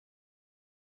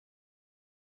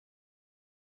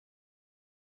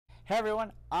Hey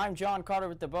everyone, I'm John Carter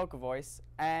with the Boca Voice,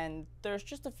 and there's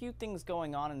just a few things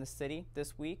going on in the city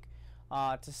this week.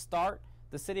 To start,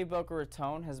 the City of Boca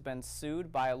Raton has been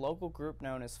sued by a local group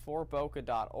known as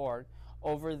forboca.org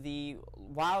over the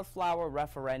Wildflower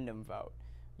referendum vote.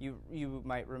 You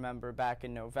might remember back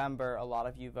in November, a lot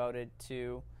of you voted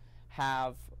to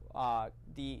have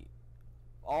the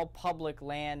all public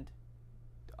land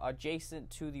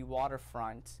adjacent to the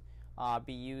waterfront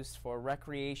be used for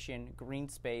recreation, green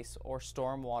space, or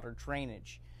stormwater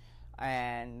drainage.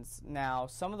 And now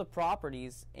some of the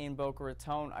properties in Boca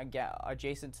Raton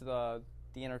adjacent to the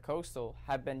intercoastal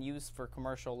have been used for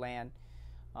commercial land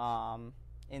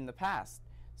in the past.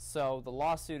 So the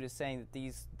lawsuit is saying that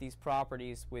these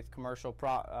properties with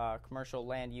commercial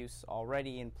land use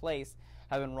already in place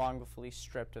have been wrongfully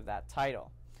stripped of that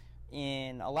title.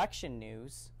 In election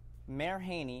news, Mayor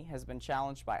Haney has been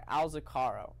challenged by Al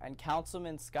Zaccaro, and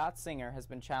Councilman Scott Singer has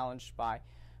been challenged by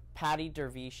Patty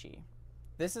Dervishi.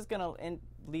 This is going to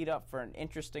lead up for an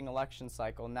interesting election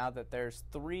cycle now that there's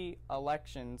 3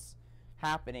 elections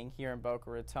happening here in Boca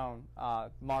Raton.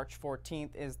 March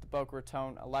 14th is the Boca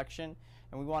Raton election,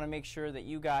 and we want to make sure that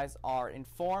you guys are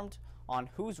informed on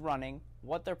who's running,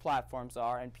 what their platforms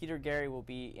are, and Peter Gary will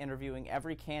be interviewing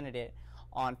every candidate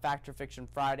on Fact or Fiction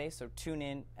Friday, so tune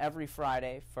in every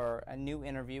Friday for a new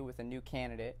interview with a new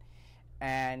candidate.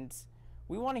 And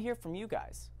we want to hear from you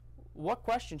guys. What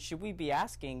questions should we be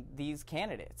asking these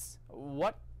candidates?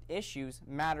 What issues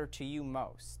matter to you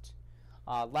most?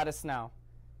 Let us know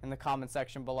in the comment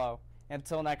section below.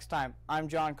 Until next time, I'm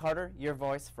John Carter, your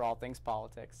voice for all things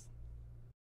politics.